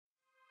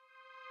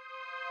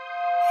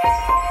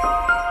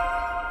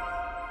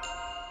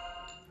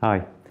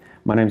Hi,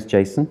 my name's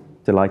Jason.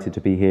 Delighted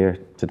to be here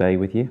today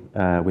with you,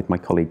 with my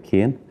colleague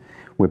Cian.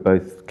 We're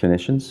both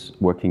clinicians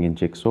working in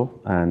Jigsaw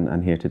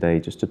and here today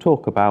just to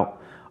talk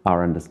about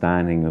our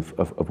understanding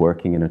of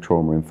working in a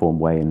trauma-informed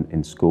way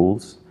in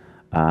schools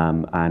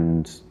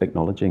and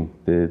acknowledging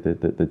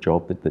the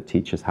job that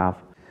teachers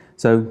have.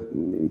 So,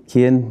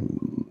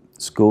 Cian,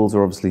 schools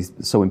are obviously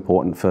so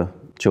important for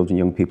children,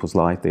 young people's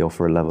life. They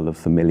offer a level of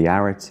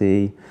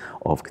familiarity,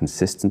 of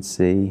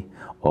consistency,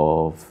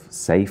 of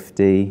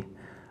safety.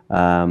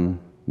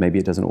 Maybe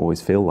it doesn't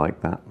always feel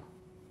like that.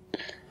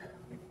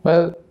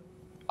 Well,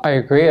 I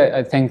agree.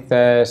 I think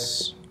that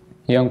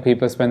young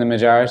people spend the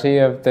majority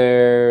of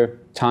their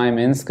time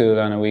in school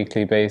on a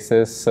weekly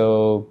basis,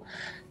 so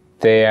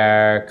they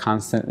are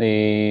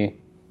constantly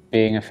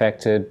being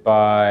affected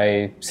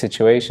by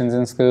situations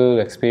in school,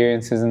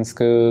 experiences in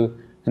school,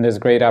 and there's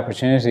great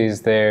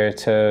opportunities there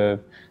to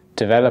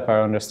develop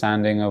our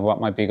understanding of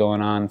what might be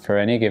going on for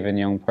any given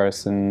young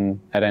person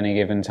at any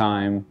given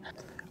time.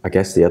 I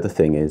guess the other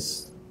thing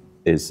is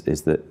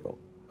that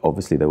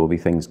obviously there will be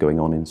things going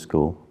on in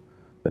school,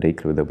 but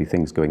equally there'll be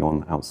things going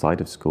on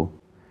outside of school,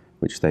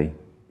 which they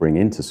bring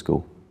into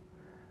school.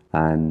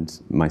 And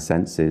my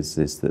sense is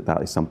that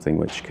that is something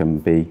which can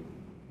be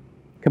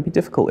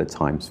difficult at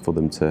times for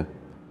them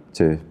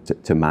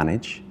to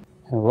manage.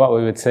 What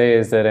we would say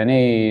is that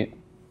any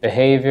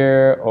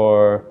behavior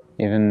or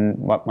even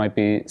what might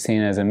be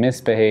seen as a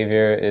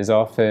misbehavior is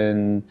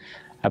often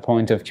a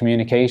point of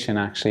communication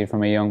actually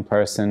from a young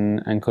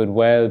person and could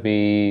well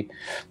be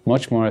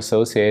much more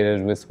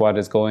associated with what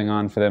is going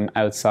on for them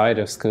outside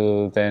of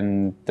school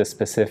than the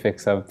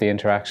specifics of the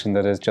interaction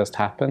that has just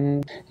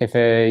happened. If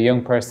a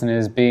young person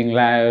is being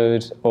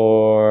loud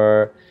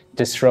or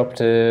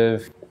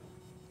disruptive,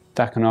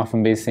 that can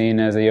often be seen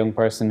as a young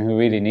person who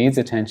really needs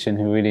attention,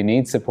 who really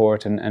needs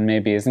support and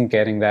maybe isn't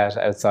getting that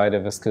outside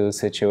of a school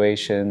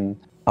situation.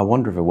 I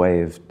wonder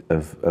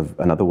if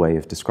another way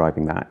of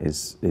describing that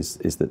is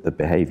that the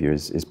behaviour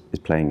is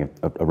playing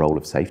a role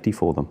of safety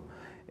for them,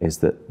 is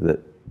that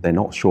they're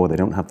not sure, they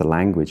don't have the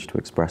language to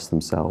express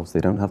themselves, they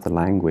don't have the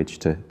language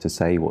to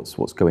say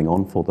what's going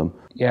on for them.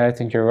 Yeah, I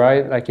think you're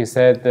right. Like you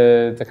said,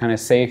 the kind of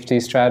safety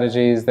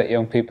strategies that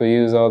young people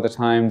use all the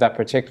time, that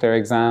particular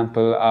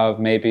example of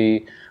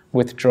maybe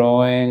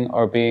withdrawing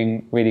or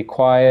being really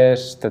quiet,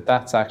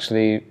 that's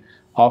actually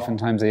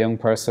oftentimes a young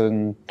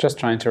person just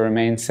trying to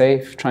remain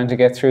safe, trying to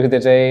get through the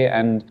day,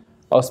 and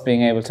us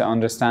being able to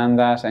understand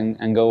that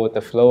and go with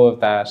the flow of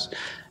that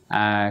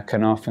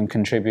can often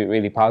contribute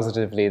really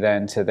positively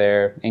then to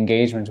their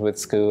engagement with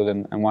school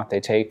and what they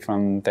take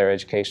from their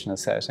educational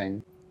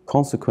setting.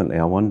 Consequently,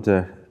 I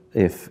wonder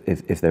if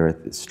there are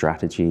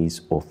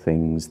strategies or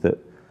things that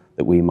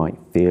we might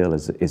feel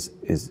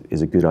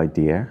is a good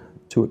idea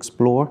to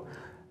explore.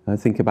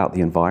 Think about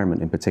the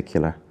environment in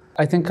particular.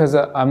 I think because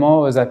I'm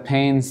always at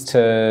pains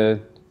to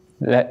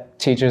let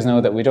teachers know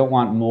that we don't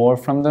want more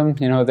from them.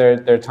 You know,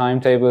 their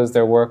timetables,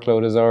 their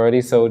workload is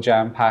already so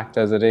jam-packed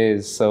as it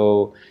is.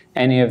 So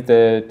any of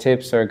the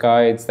tips or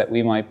guides that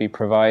we might be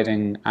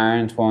providing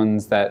aren't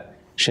ones that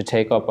should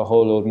take up a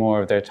whole load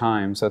more of their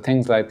time. So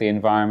things like the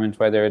environment,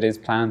 whether it is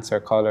plants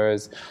or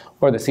colours,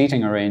 or the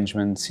seating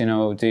arrangements. You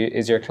know,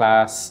 is your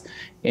class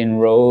in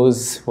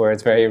rows where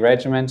it's very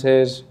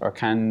regimented, or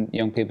can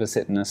young people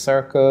sit in a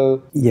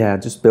circle? Yeah,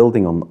 just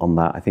building on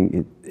that, I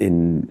think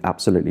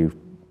absolutely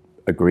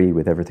agree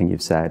with everything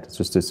you've said. It's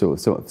just a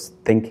sort of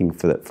thinking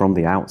from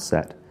the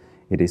outset,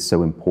 it is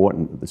so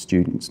important that the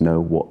students know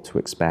what to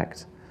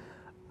expect.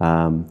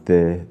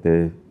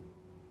 The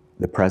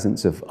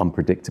presence of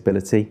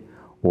unpredictability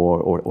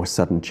or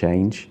sudden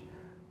change,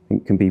 I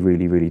think, can be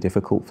really, really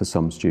difficult for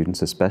some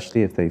students,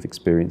 especially if they've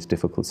experienced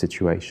difficult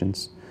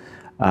situations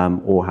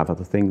or have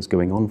other things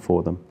going on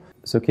for them.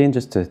 So, Cian,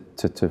 just to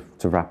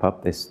wrap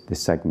up this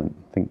segment,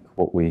 I think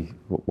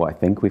what I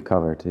think we've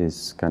covered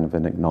is kind of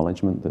an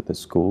acknowledgement that the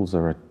schools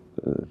are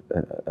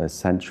a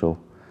central,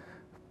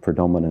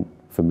 predominant,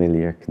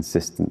 familiar,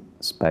 consistent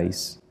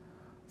space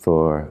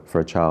for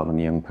a child and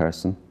a young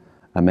person,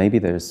 and maybe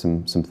there's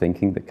some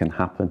thinking that can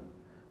happen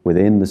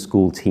within the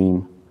school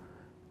team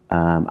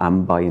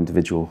and by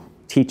individual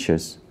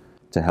teachers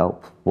to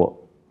help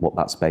what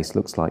that space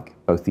looks like,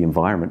 both the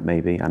environment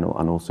maybe and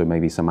also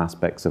maybe some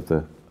aspects of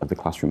the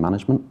classroom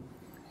management.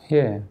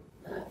 Yeah,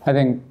 I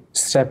think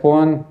step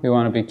one, we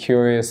want to be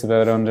curious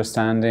about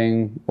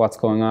understanding what's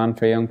going on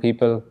for young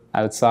people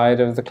outside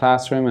of the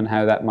classroom and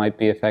how that might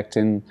be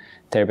affecting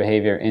their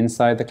behaviour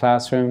inside the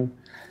classroom.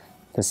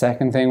 The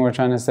second thing we're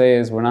trying to say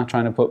is we're not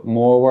trying to put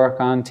more work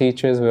on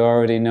teachers. We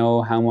already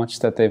know how much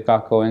that they've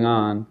got going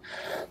on.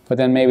 But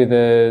then maybe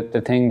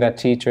the thing that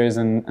teachers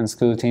and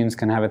school teams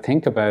can have a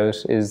think about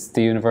is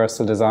the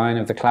universal design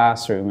of the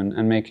classroom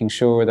and making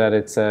sure that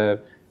it's a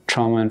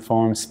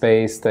trauma-informed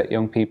space, that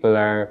young people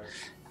are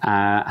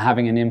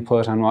having an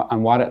input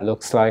on what it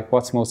looks like,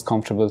 what's most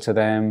comfortable to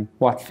them,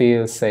 what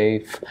feels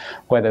safe,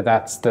 whether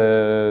that's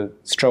the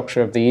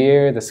structure of the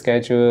year, the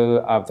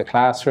schedule of the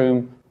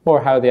classroom,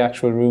 or how the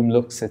actual room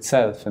looks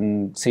itself,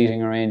 and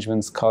seating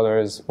arrangements,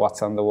 colours,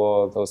 what's on the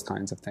wall, those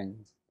kinds of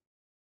things.